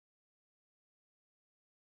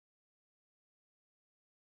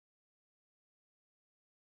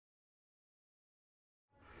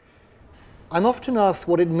I'm often asked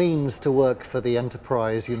what it means to work for the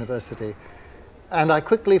Enterprise University, and I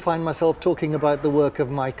quickly find myself talking about the work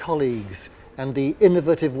of my colleagues and the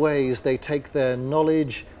innovative ways they take their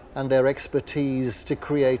knowledge and their expertise to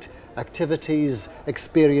create activities,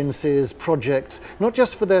 experiences, projects, not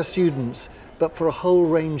just for their students, but for a whole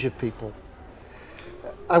range of people.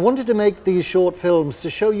 I wanted to make these short films to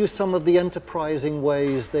show you some of the enterprising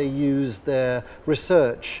ways they use their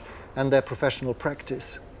research and their professional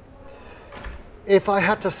practice. If I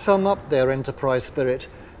had to sum up their enterprise spirit,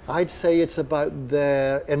 I'd say it's about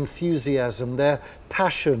their enthusiasm, their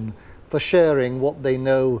passion for sharing what they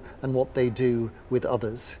know and what they do with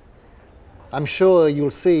others. I'm sure you'll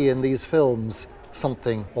see in these films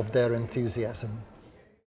something of their enthusiasm.